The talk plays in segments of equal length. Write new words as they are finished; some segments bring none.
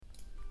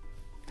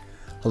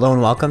Hello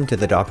and welcome to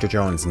the Dr.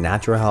 Jones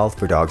Natural Health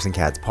for Dogs and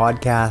Cats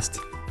podcast.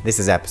 This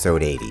is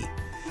episode 80.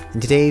 In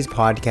today's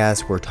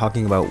podcast, we're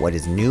talking about what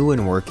is new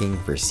and working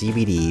for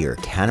CBD or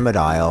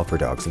cannabidiol for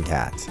dogs and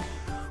cats.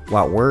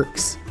 What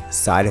works,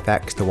 side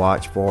effects to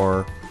watch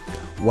for,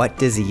 what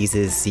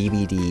diseases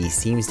CBD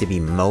seems to be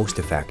most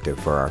effective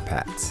for our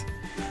pets.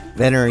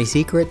 Veterinary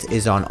Secrets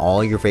is on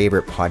all your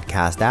favorite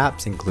podcast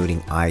apps,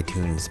 including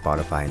iTunes,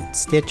 Spotify, and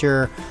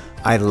Stitcher.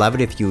 I'd love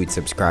it if you would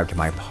subscribe to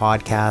my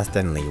podcast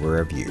and leave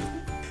a review.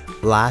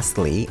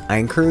 Lastly, I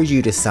encourage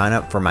you to sign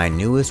up for my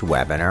newest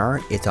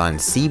webinar. It's on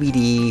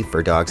CBD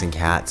for dogs and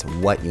cats,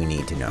 what you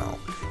need to know.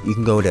 You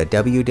can go to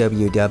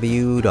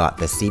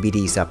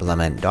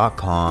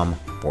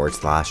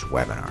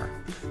www.thecbdsupplement.com/webinar.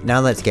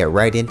 Now let's get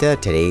right into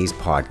today's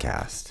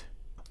podcast.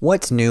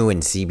 What's new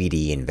in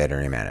CBD in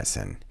veterinary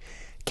medicine?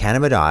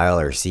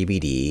 Cannabidiol, or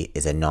CBD,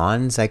 is a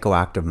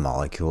non-psychoactive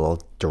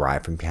molecule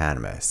derived from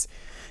cannabis.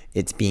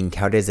 It's being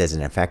touted as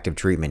an effective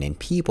treatment in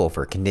people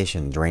for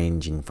conditions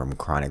ranging from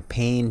chronic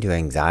pain to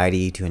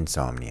anxiety to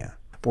insomnia.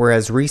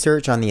 Whereas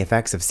research on the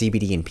effects of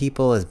CBD in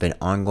people has been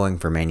ongoing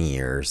for many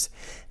years,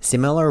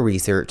 similar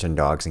research on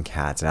dogs and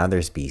cats and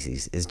other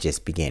species is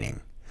just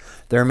beginning.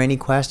 There are many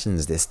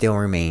questions that still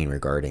remain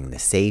regarding the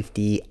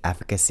safety,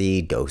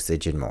 efficacy,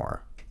 dosage, and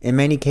more. In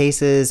many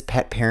cases,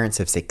 pet parents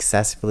have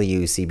successfully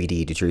used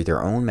CBD to treat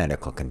their own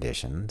medical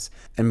conditions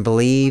and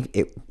believe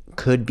it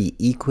could be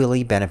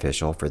equally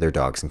beneficial for their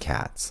dogs and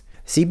cats.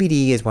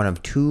 CBD is one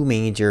of two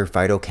major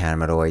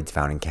phytocannabinoids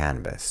found in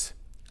cannabis,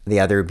 the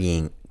other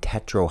being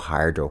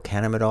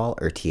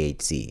tetrahydrocannabinol, or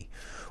THC,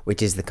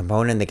 which is the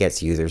component that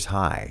gets users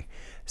high,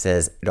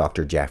 says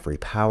Dr. Jeffrey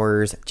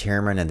Powers,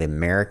 chairman of the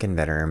American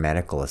Veterinary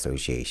Medical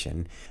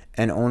Association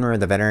and owner of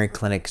the Veterinary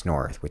Clinics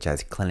North, which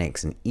has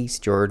clinics in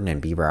East Jordan and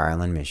Beaver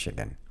Island,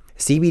 Michigan.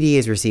 CBD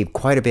has received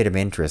quite a bit of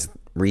interest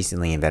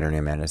recently in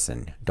veterinary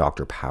medicine,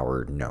 Dr.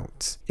 Powers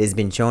notes. It has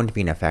been shown to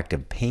be an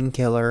effective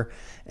painkiller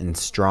and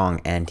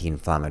strong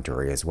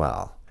anti-inflammatory as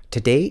well. To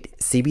date,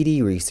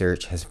 CBD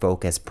research has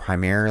focused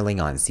primarily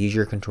on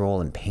seizure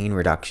control and pain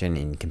reduction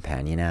in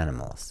companion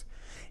animals.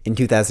 In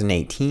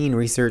 2018,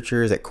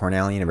 researchers at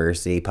Cornell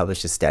University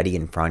published a study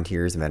in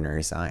Frontiers in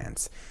Veterinary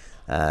Science,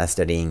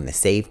 studying the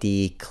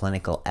safety,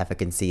 clinical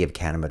efficacy of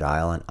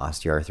cannabidiol in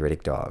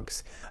osteoarthritic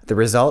dogs. The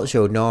results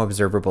showed no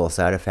observable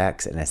side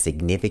effects and a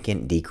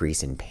significant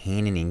decrease in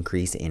pain and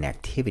increase in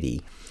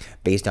activity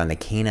based on the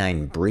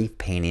Canine Brief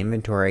Pain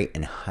Inventory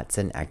and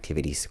Hudson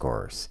Activity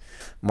Scores.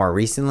 More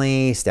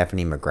recently,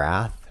 Stephanie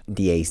McGrath,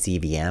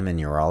 DACVM in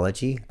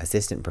Neurology,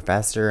 assistant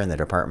professor in the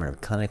Department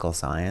of Clinical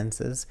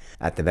Sciences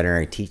at the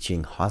Veterinary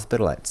Teaching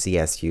Hospital at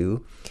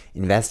CSU,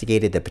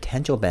 investigated the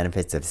potential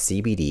benefits of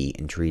CBD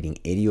in treating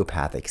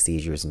idiopathic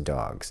seizures in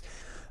dogs.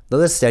 Though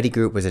the study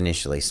group was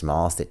initially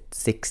small,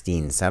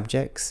 16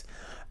 subjects,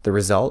 the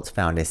results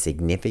found a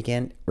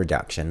significant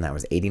reduction, that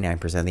was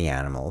 89% of the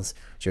animals,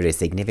 showed a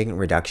significant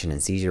reduction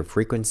in seizure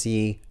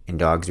frequency in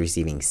dogs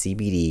receiving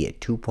CBD at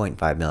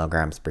 2.5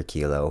 milligrams per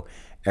kilo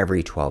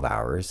every 12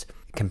 hours,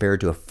 compared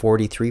to a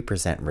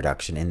 43%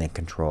 reduction in the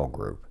control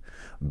group.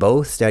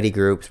 Both study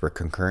groups were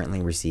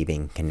concurrently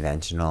receiving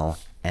conventional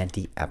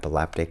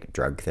anti-epileptic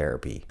drug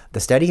therapy. The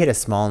study had a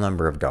small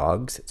number of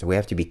dogs, so we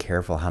have to be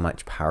careful how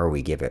much power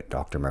we give it,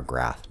 Dr.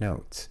 McGrath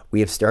notes. We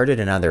have started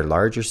another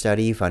larger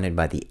study funded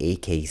by the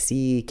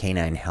AKC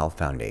Canine Health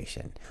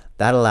Foundation.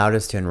 That allowed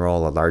us to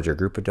enroll a larger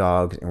group of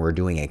dogs, and we're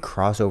doing a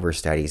crossover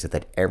study so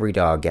that every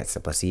dog gets a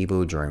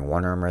placebo during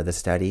one arm of the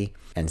study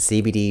and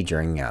CBD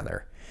during the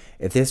other.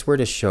 If this were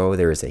to show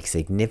there is a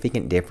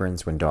significant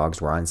difference when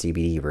dogs were on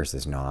CBD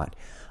versus not,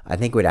 I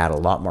think it would add a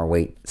lot more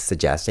weight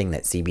suggesting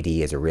that CBD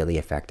is a really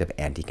effective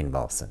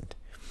anticonvulsant.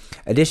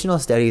 Additional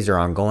studies are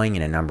ongoing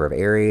in a number of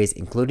areas,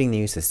 including the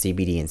use of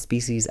CBD in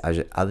species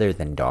other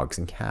than dogs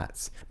and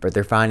cats, but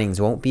their findings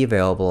won't be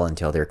available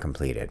until they're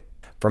completed.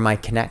 From my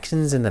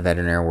connections in the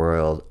veterinary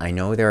world, I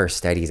know there are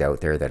studies out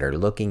there that are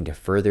looking to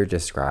further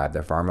describe the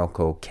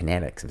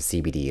pharmacokinetics of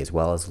CBD, as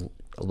well as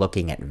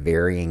looking at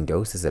varying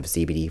doses of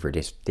CBD for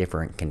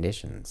different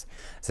conditions,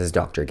 says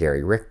Dr.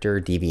 Gary Richter,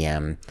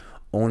 DVM,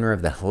 owner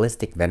of the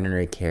Holistic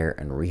Veterinary Care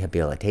and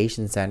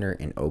Rehabilitation Center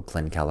in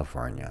Oakland,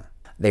 California.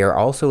 They are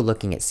also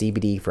looking at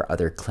CBD for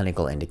other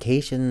clinical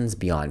indications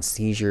beyond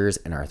seizures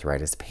and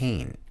arthritis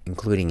pain,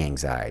 including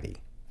anxiety.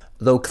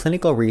 Though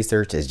clinical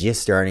research is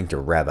just starting to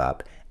rev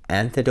up,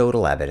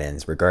 anecdotal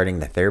evidence regarding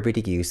the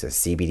therapeutic use of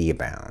CBD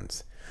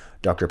abounds.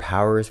 Dr.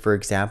 Powers, for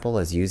example,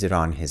 has used it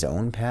on his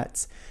own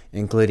pets,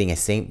 including a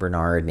St.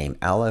 Bernard named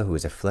Ella who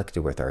was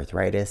afflicted with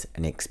arthritis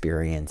and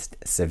experienced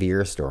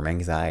severe storm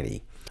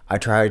anxiety. I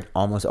tried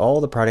almost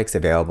all the products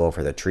available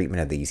for the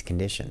treatment of these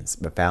conditions,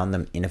 but found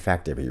them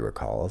ineffective, he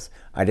recalls.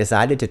 I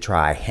decided to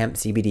try hemp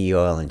CBD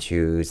oil and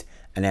chews,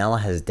 and Ella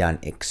has done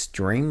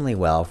extremely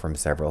well from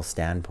several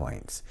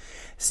standpoints.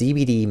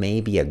 CBD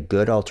may be a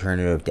good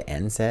alternative to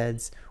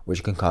NSAIDs,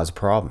 which can cause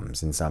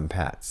problems in some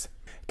pets.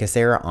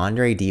 Casera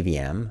Andre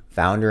DVM,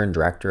 founder and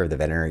director of the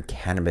Veterinary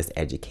Cannabis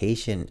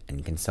Education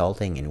and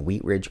Consulting in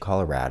Wheat Ridge,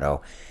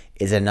 Colorado,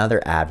 is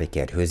another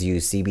advocate who has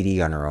used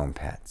CBD on her own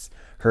pets.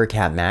 Her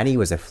cat Maddie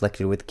was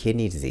afflicted with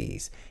kidney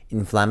disease,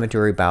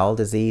 inflammatory bowel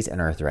disease,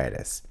 and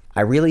arthritis.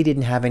 I really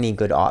didn't have any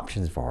good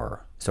options for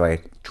her, so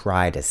I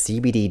tried a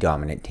CBD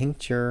dominant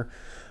tincture,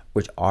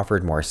 which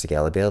offered more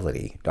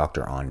scalability,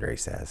 Dr. Andre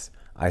says.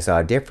 I saw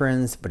a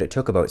difference, but it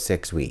took about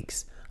 6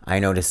 weeks. I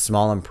noticed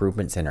small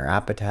improvements in her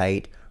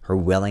appetite, her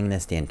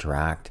willingness to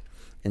interact,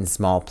 and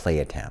small play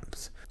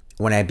attempts.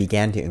 When I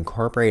began to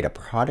incorporate a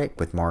product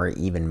with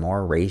even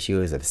more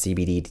ratios of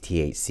CBD to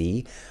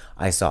THC,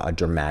 I saw a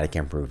dramatic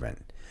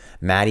improvement.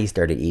 Maddie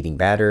started eating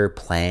better,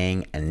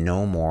 playing, and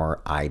no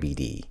more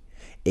IBD.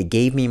 It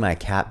gave me my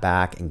cat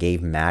back and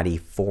gave Maddie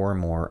 4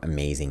 more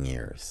amazing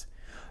years.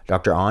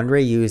 Dr.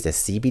 Andre used a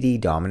CBD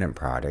dominant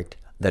product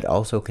that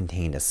also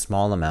contained a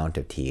small amount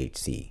of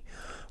THC.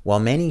 While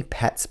many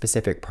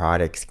pet-specific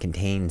products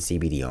contain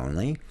CBD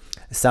only,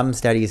 some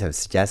studies have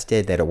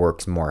suggested that it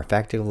works more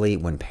effectively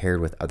when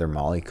paired with other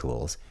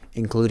molecules,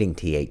 including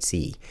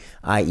THC,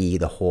 i.e.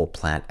 the whole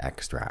plant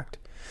extract.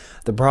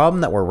 The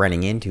problem that we're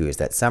running into is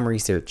that some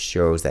research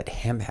shows that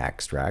hemp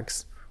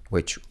extracts,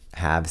 which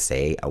have,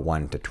 say, a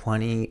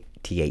 1:20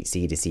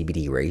 THC to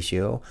CBD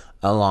ratio,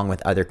 along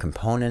with other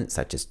components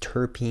such as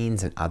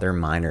terpenes and other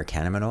minor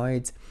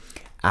cannabinoids,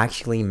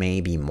 actually may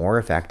be more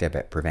effective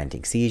at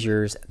preventing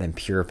seizures than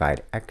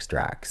purified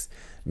extracts,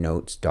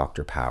 notes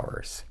Dr.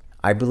 Powers.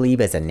 I believe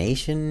as a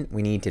nation,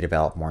 we need to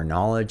develop more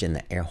knowledge in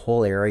the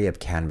whole area of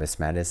cannabis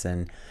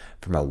medicine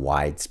from a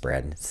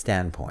widespread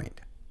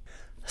standpoint.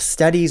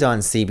 Studies on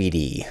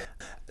CBD.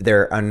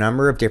 There are a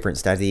number of different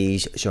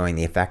studies showing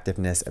the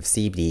effectiveness of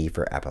CBD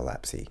for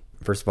epilepsy.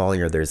 First of all,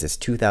 there's this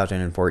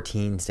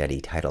 2014 study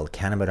titled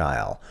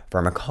Cannabidiol,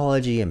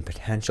 Pharmacology and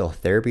Potential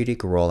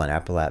Therapeutic Role in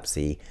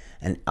Epilepsy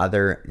and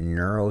Other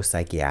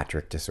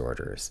Neuropsychiatric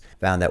Disorders,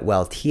 found that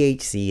while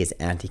THC is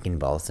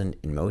anticonvulsant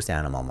in most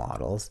animal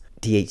models,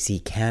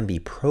 THC can be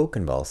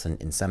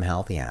proconvulsant in some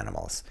healthy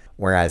animals,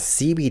 whereas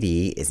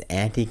CBD is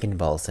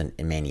anticonvulsant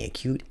in many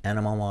acute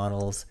animal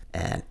models,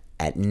 and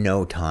at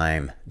no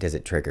time does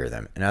it trigger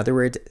them. In other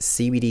words,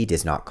 CBD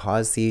does not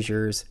cause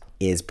seizures,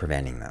 is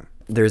preventing them.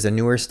 There's a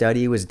newer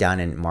study was done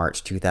in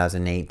March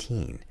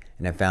 2018,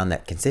 and it found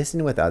that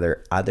consistent with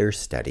other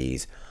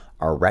studies,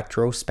 our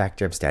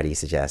retrospective study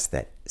suggests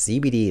that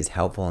CBD is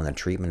helpful in the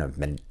treatment of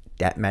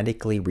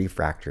medically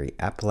refractory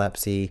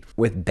epilepsy,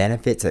 with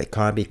benefits that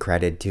cannot be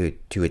credited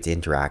to its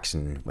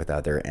interaction with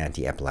other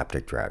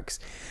anti-epileptic drugs.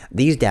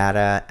 These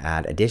data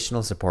add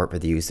additional support for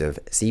the use of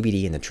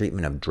CBD in the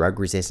treatment of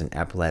drug-resistant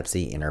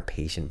epilepsy in our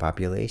patient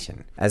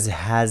population. As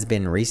has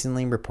been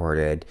recently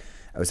reported,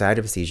 outside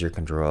of seizure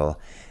control,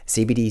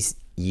 CBD's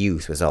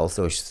use was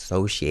also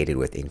associated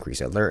with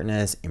increased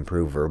alertness,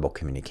 improved verbal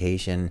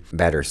communication,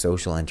 better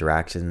social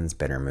interactions,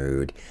 better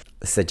mood,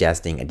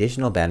 suggesting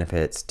additional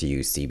benefits to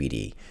use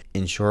CBD.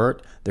 In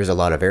short, there's a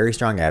lot of very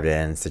strong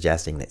evidence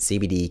suggesting that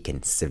CBD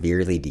can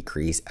severely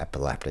decrease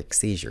epileptic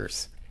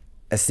seizures.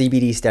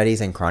 CBD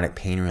studies in chronic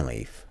pain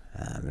relief.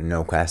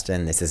 No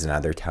question, this is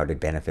another touted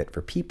benefit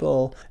for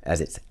people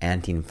as its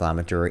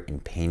anti-inflammatory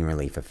and pain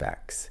relief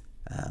effects.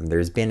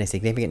 There's been a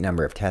significant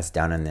number of tests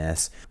done on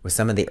this, with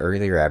some of the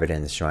earlier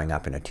evidence showing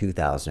up in a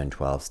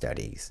 2012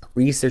 studies.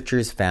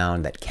 Researchers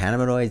found that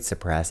cannabinoids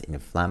suppress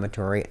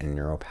inflammatory and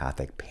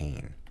neuropathic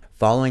pain.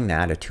 Following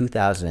that, a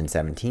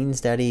 2017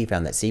 study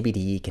found that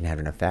CBD can have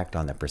an effect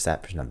on the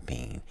perception of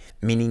pain,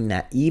 meaning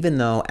that even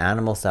though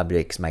animal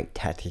subjects might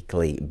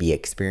technically be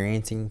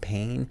experiencing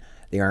pain,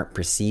 they aren't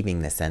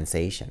perceiving the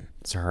sensation.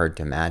 It's hard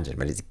to imagine,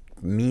 but it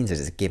means that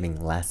it's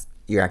giving less.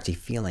 You're actually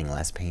feeling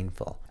less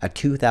painful. A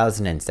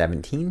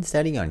 2017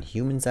 study on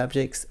human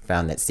subjects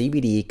found that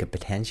CBD could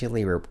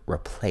potentially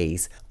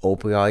replace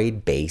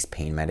opioid-based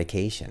pain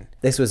medication.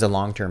 This was a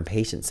long-term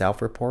patient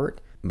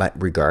self-report, but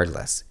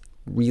regardless,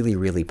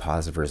 really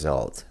positive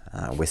results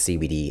with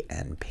CBD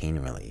and pain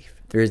relief.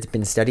 There's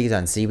been studies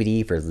on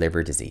CBD for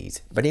liver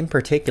disease, but in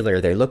particular,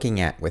 they're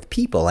looking at, with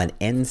people, an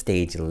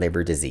end-stage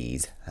liver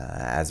disease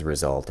as a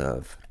result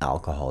of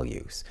alcohol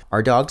use.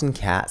 Our dogs and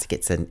cats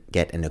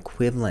get an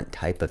equivalent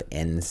type of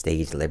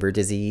end-stage liver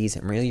disease,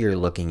 and really you're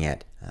looking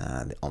at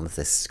almost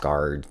this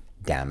scarred,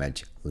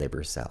 damaged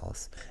liver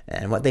cells.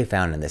 And what they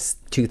found in this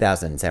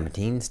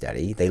 2017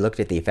 study, they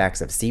looked at the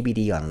effects of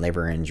CBD on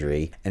liver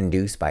injury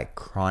induced by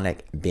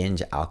chronic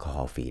binge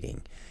alcohol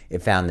feeding.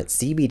 It found that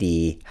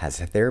CBD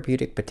has a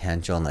therapeutic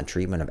potential in the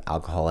treatment of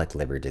alcoholic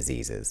liver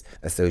diseases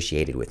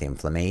associated with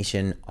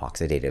inflammation,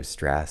 oxidative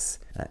stress,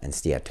 and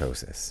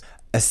steatosis.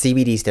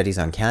 CBD studies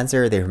on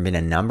cancer, there have been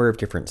a number of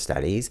different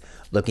studies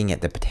looking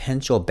at the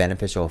potential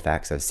beneficial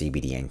effects of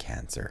CBD in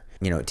cancer.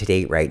 To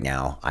date right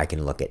now, I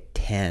can look at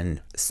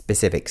 10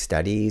 specific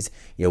studies.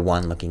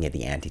 One looking at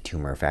the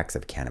anti-tumor effects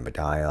of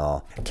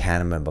cannabidiol.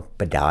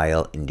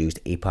 Cannabidiol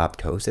induced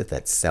apoptosis,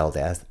 that's cell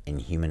death in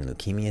human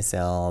leukemia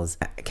cells.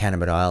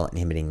 Cannabidiol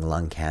inhibiting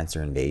lung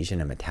cancer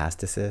invasion and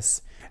metastasis.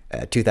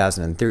 A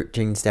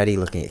 2013 study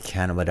looking at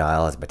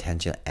cannabidiol as a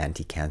potential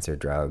anti-cancer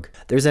drug.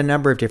 There's a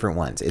number of different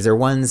ones. Is there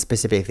one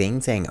specific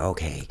thing saying,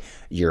 okay,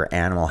 your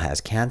animal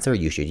has cancer,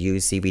 you should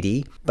use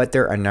CBD? But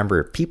there are a number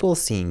of people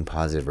seeing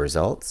positive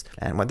results,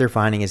 and what they're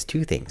finding is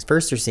two things.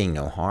 First, they're seeing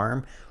no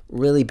harm,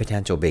 really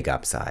potential big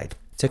upside.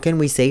 So can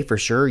we say for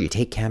sure you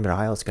take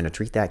cannabidiol, it's going to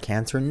treat that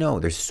cancer? No,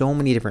 there's so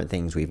many different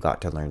things we've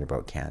got to learn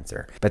about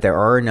cancer. But there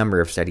are a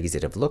number of studies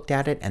that have looked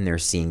at it and they're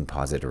seeing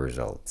positive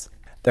results.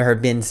 There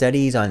have been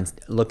studies on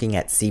looking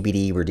at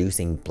CBD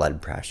reducing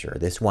blood pressure.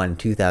 This one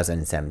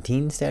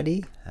 2017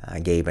 study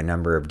gave a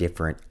number of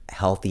different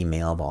healthy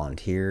male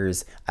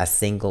volunteers a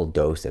single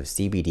dose of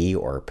CBD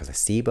or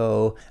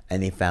placebo,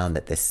 and they found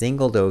that the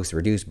single dose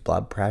reduced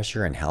blood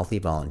pressure in healthy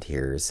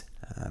volunteers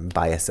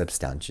by a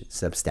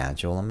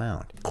substantial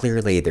amount.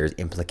 Clearly, there's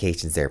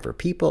implications there for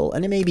people,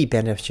 and it may be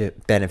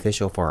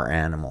beneficial for our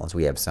animals.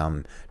 We have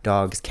some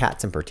dogs,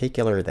 cats in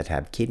particular, that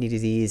have kidney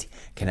disease,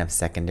 can have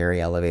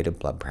secondary elevated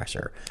blood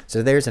pressure.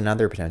 So there's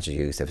another potential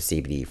use of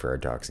CBD for our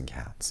dogs and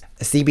cats.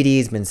 CBD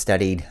has been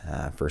studied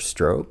for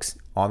strokes.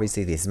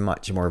 Obviously, this is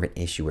much more of an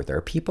issue with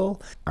our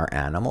people. Our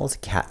animals,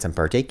 cats in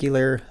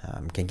particular,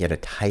 can get a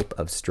type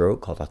of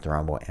stroke called a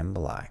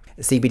thromboemboli.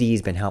 CBD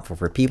has been helpful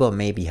for people, it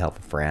may be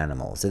helpful for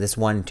animals. So this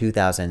one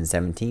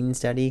 2017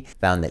 study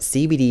found that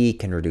CBD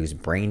can reduce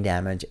brain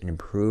damage and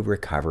improve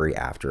recovery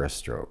after a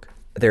stroke.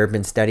 There have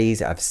been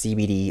studies of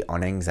CBD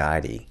on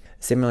anxiety.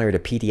 Similar to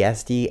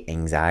PTSD,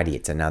 anxiety,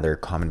 it's another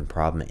common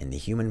problem in the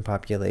human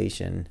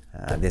population.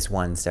 This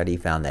one study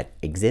found that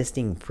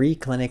existing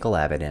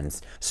preclinical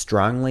evidence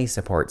strongly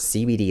supports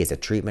CBD as a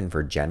treatment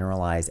for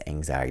generalized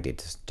anxiety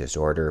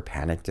disorder,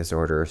 panic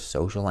disorder,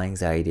 social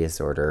anxiety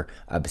disorder,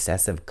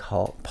 obsessive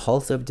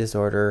compulsive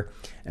disorder,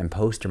 and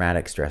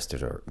post-traumatic stress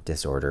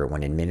disorder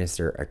when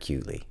administered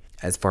acutely.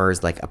 As far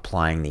as like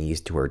applying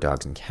these to our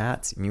dogs and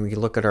cats, I mean, we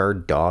can look at our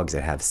dogs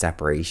that have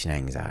separation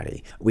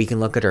anxiety. We can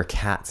look at our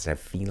cats that have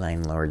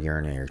feline lower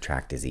urinary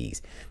tract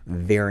disease.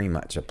 Very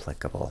much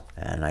applicable.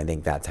 And I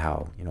think that's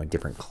how,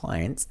 different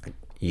clients, like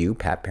you,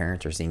 pet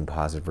parents, are seeing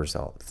positive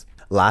results.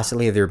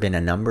 Lastly, there have been a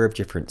number of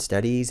different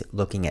studies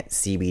looking at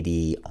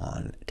CBD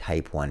on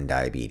type 1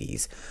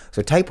 diabetes.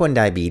 So type 1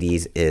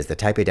 diabetes is the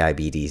type of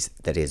diabetes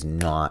that is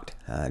not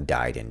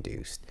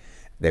diet-induced.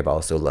 They've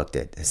also looked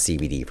at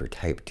CBD for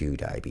type 2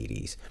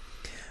 diabetes.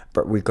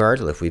 But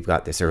regardless, we've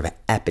got this sort of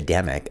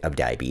epidemic of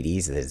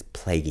diabetes that is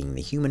plaguing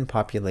the human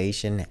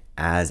population,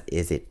 as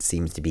is it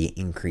seems to be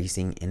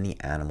increasing in the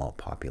animal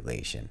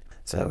population.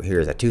 So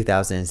here's a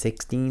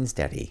 2016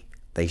 study.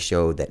 They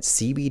showed that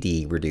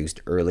CBD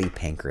reduced early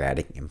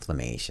pancreatic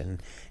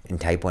inflammation in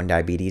type 1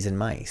 diabetes in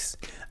mice.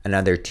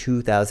 Another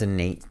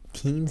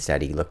 2018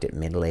 study looked at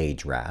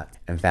middle-aged rats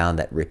and found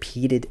that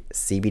repeated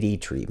CBD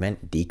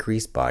treatment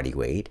decreased body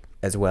weight,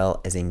 as well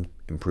as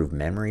improved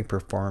memory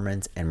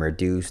performance and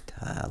reduced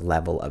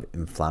level of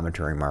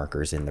inflammatory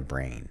markers in the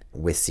brain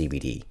with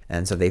CBD.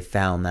 And so they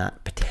found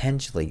that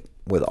potentially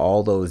with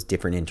all those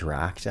different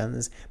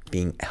interactions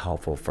being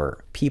helpful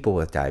for people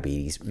with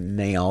diabetes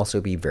may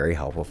also be very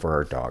helpful for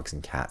our dogs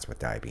and cats with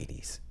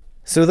diabetes.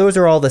 So those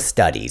are all the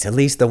studies, at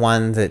least the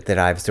ones that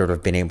I've sort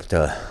of been able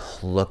to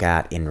look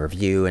at in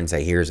review and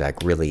say, here's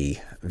like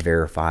really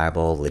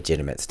verifiable,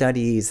 legitimate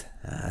studies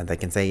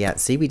that can say, yeah,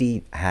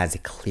 CBD has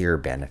clear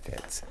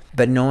benefits.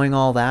 But knowing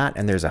all that,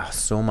 and there's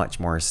so much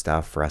more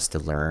stuff for us to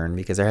learn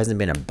because there hasn't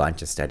been a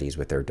bunch of studies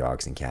with our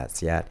dogs and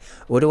cats yet.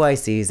 What do I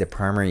see as the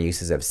primary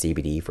uses of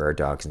CBD for our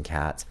dogs and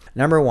cats?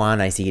 Number one,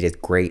 I see it as a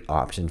great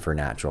option for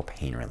natural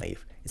pain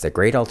relief. It's a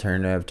great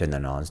alternative to the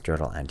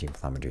non-steroidal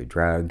anti-inflammatory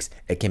drugs.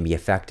 It can be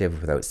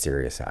effective without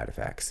serious side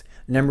effects.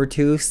 Number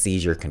two,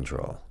 seizure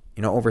control.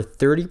 Over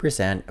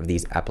 30% of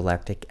these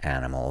epileptic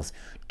animals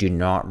do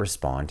not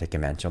respond to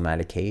conventional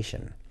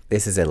medication.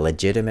 This is a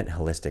legitimate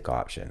holistic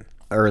option.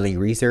 Early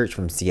research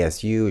from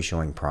CSU is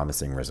showing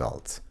promising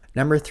results.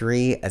 Number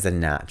three, as a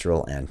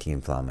natural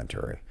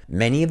anti-inflammatory.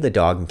 Many of the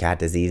dog and cat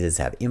diseases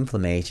have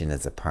inflammation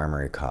as a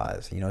primary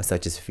cause,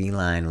 such as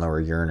feline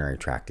lower urinary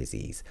tract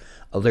disease,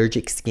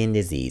 allergic skin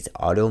disease,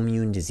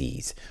 autoimmune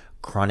disease,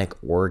 chronic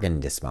organ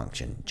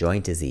dysfunction,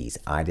 joint disease,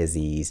 eye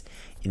disease,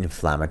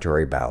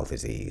 inflammatory bowel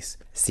disease.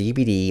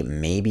 CBD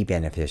may be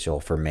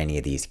beneficial for many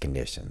of these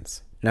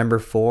conditions. Number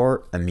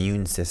four,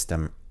 immune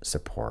system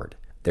support.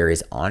 There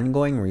is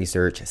ongoing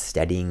research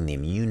studying the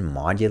immune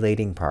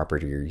modulating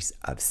properties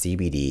of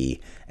CBD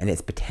and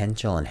its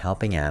potential in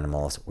helping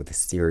animals with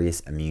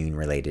serious immune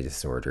related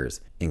disorders,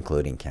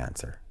 including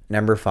cancer.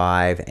 Number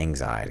five,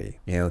 anxiety.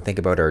 Think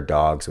about our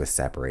dogs with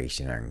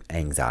separation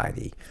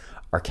anxiety,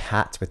 our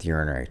cats with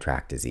urinary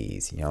tract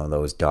disease,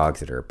 those dogs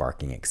that are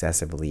barking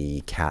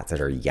excessively, cats that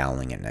are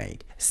yelling at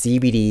night.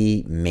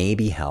 CBD may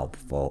be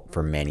helpful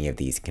for many of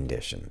these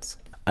conditions.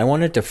 I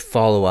wanted to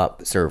follow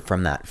up sort of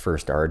from that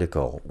first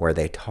article where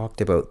they talked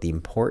about the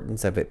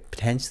importance of it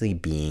potentially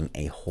being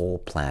a whole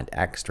plant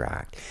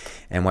extract,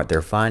 and what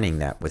they're finding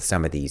that with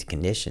some of these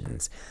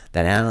conditions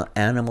that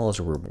animals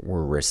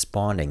were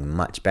responding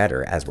much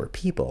better, as were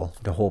people,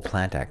 to whole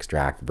plant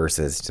extract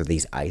versus to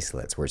these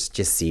isolates where it's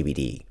just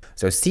CBD.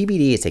 So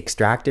CBD is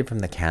extracted from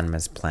the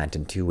cannabis plant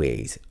in two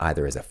ways,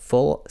 either as a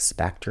full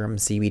spectrum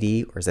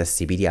CBD or as a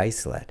CBD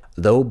isolate.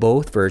 Though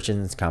both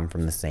versions come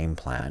from the same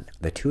plant,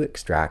 the two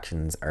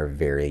extractions are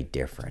very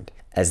different.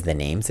 As the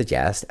name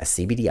suggests, a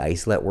CBD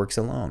isolate works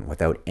alone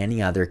without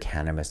any other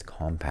cannabis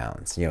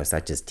compounds,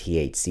 such as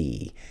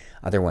THC,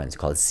 other ones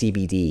called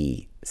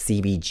CBD,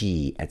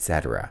 CBG,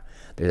 etc.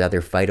 There's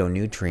other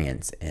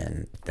phytonutrients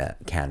in the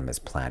cannabis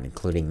plant,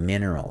 including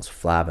minerals,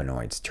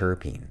 flavonoids,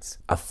 terpenes.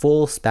 A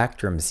full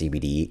spectrum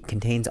CBD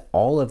contains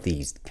all of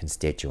these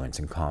constituents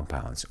and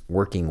compounds,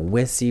 working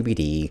with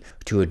CBD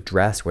to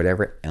address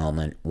whatever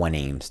ailment one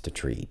aims to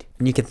treat.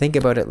 And you can think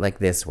about it like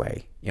this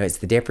way. It's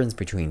the difference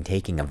between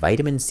taking a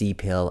vitamin C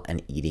pill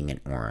and eating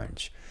an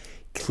orange.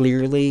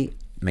 Clearly,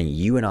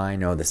 you and I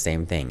know the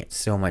same thing. It's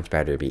so much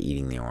better to be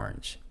eating the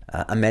orange.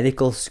 A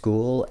medical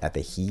school at the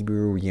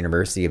Hebrew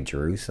University of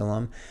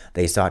Jerusalem,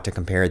 they sought to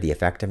compare the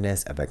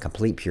effectiveness of a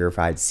complete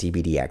purified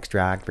CBD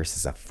extract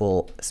versus a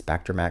full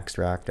spectrum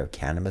extract of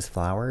cannabis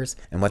flowers.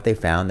 And what they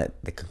found,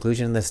 that the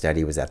conclusion of the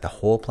study was that the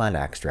whole plant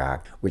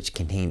extract, which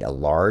contained a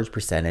large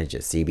percentage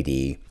of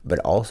CBD, but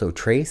also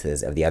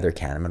traces of the other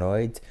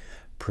cannabinoids,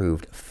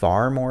 proved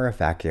far more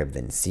effective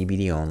than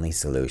CBD-only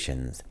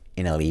solutions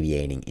in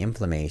alleviating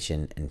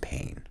inflammation and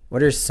pain.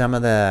 What are some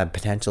of the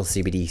potential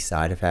CBD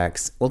side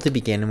effects? Well, to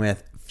begin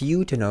with,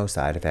 few to no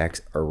side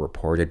effects are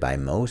reported by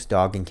most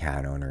dog and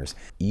cat owners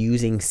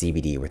using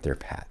CBD with their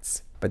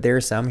pets. But there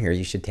are some here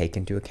you should take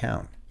into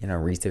account.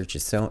 Research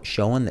has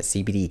shown that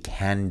CBD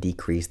can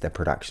decrease the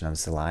production of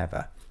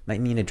saliva.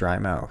 Might mean a dry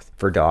mouth.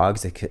 For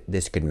dogs,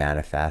 this could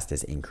manifest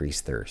as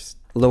increased thirst.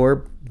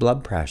 Lower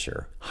blood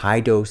pressure.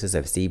 High doses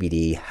of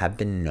CBD have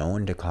been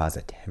known to cause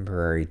a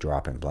temporary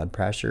drop in blood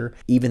pressure.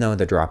 Even though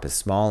the drop is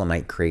small, it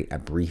might create a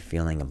brief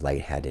feeling of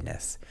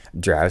lightheadedness.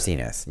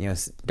 Drowsiness.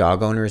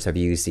 Dog owners have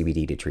used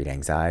CBD to treat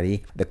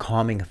anxiety. The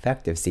calming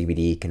effect of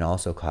CBD can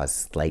also cause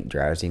slight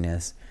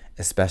drowsiness,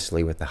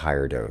 especially with the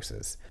higher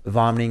doses.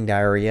 Vomiting,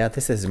 diarrhea,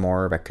 this is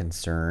more of a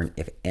concern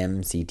if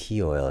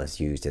MCT oil is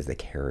used as the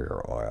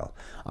carrier oil.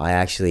 I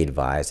actually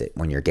advise it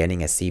when you're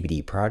getting a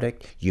CBD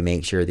product, you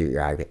make sure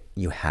that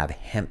you have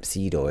hemp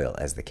seed oil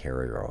as the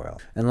carrier oil.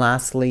 And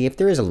lastly, if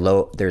there's a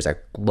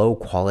low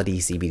quality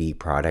CBD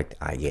product,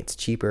 i.e. it's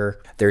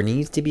cheaper, there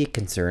needs to be a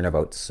concern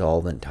about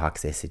solvent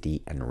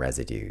toxicity and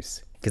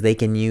residues, because they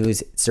can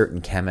use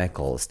certain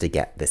chemicals to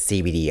get the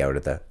CBD out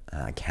of the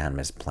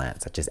cannabis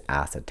plant, such as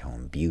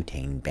acetone,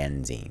 butane,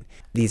 benzene.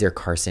 These are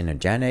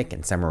carcinogenic,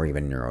 and some are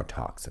even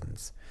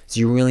neurotoxins.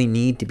 So you really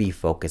need to be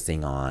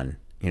focusing on,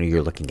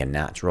 you're looking at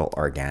natural,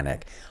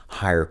 organic,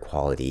 higher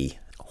quality,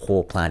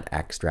 whole plant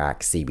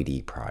extract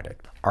CBD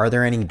product. Are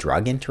there any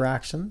drug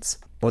interactions?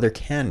 Well, there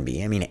can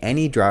be.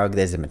 Any drug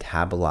that is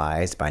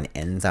metabolized by an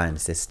enzyme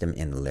system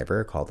in the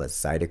liver called the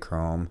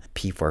cytochrome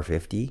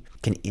P450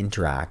 can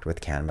interact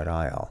with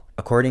cannabidiol.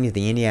 According to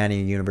the Indiana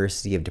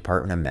University of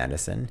Department of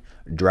Medicine,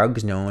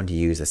 drugs known to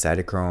use the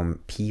cytochrome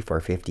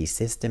P450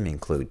 system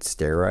include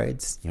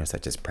steroids,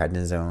 such as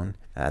prednisone,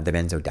 the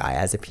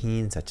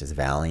benzodiazepines, such as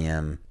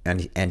Valium,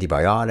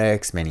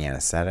 antibiotics, many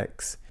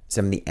anesthetics,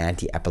 some of the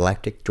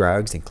anti-epileptic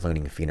drugs,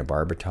 including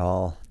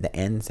phenobarbital, the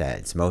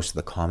NSAIDs, most of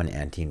the common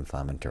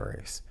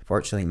anti-inflammatories.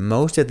 Fortunately,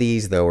 most of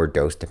these, though, are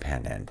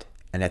dose-dependent.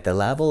 And at the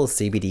level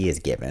CBD is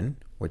given,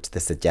 which the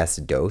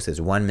suggested dose is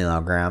 1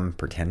 milligram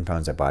per 10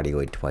 pounds of body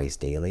weight twice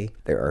daily,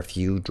 there are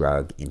few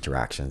drug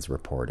interactions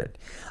reported.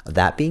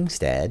 That being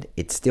said,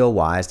 it's still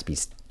wise to be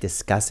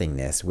discussing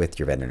this with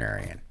your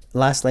veterinarian.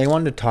 Lastly, I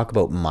wanted to talk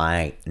about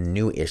my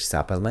new-ish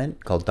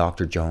supplement called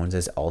Dr.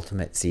 Jones's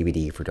Ultimate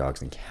CBD for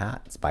Dogs and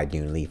Cats by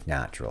New Leaf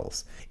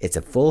Naturals. It's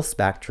a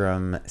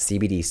full-spectrum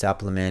CBD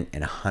supplement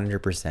and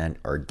 100%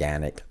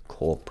 organic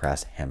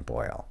cold-pressed hemp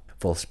oil.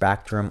 Full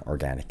spectrum,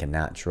 organic and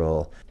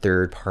natural,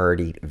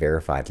 third-party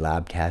verified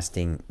lab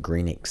testing,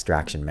 green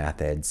extraction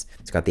methods.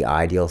 It's got the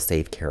ideal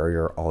safe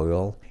carrier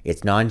oil.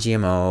 It's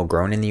non-GMO,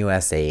 grown in the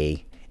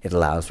USA. It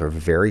allows for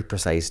very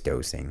precise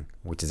dosing,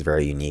 which is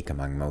very unique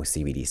among most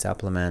CBD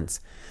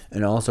supplements,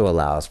 and also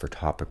allows for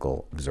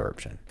topical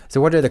absorption. So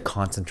what are the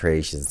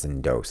concentrations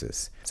and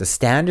doses? So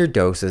standard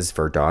doses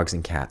for dogs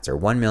and cats are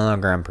 1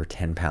 milligram per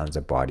 10 pounds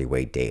of body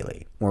weight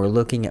daily. When we're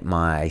looking at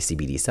my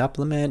CBD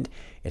supplement,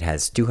 it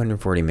has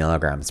 240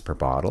 milligrams per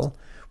bottle,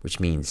 which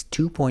means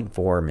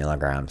 2.4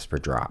 milligrams per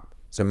drop.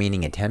 So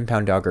meaning a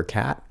 10-pound dog or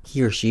cat,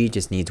 he or she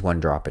just needs 1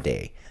 drop a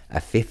day. A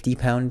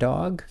 50-pound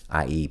dog,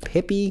 i.e.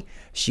 Pippi,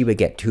 she would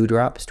get 2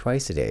 drops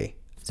twice a day.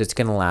 So it's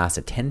going to last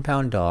a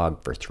 10-pound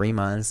dog for 3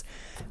 months,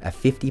 a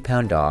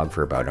 50-pound dog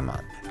for about a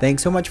month.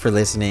 Thanks so much for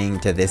listening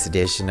to this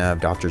edition of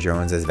Dr.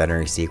 Jones's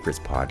Veterinary Secrets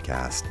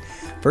podcast.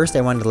 First,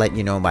 I wanted to let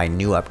you know my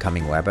new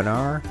upcoming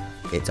webinar.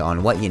 It's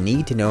on what you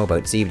need to know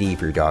about CBD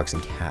for your dogs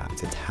and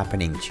cats. It's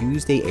happening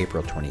Tuesday,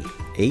 April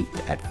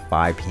 28th at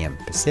 5 p.m.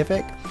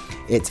 Pacific.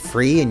 It's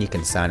free and you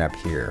can sign up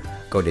here.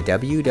 Go to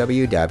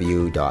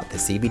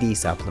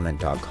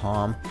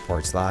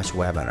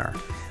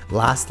www.thecbdsupplement.com/webinar.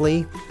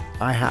 Lastly,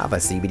 I have a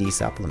CBD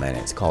supplement.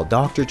 It's called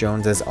Dr.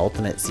 Jones's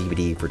Ultimate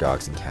CBD for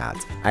Dogs and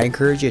Cats. I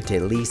encourage you to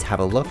at least have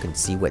a look and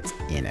see what's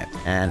in it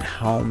and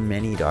how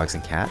many dogs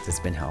and cats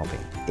it's been helping.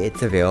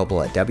 It's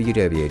available at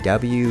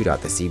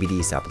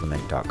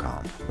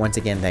www.thecbdsupplement.com. Once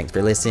again, thanks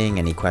for listening.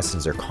 Any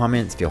questions or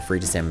comments, feel free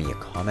to send me a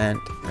comment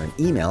or an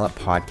email at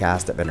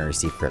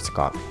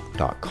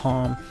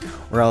podcast@veterinarysecretscott.com,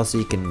 or else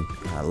you can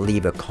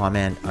leave a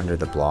comment under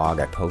the blog.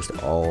 I post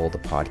all the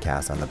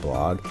podcasts on the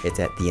blog.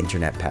 It's at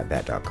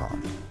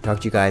theinternetpetvet.com.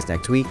 Talk to you guys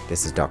next week.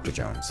 This is Dr.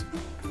 Jones.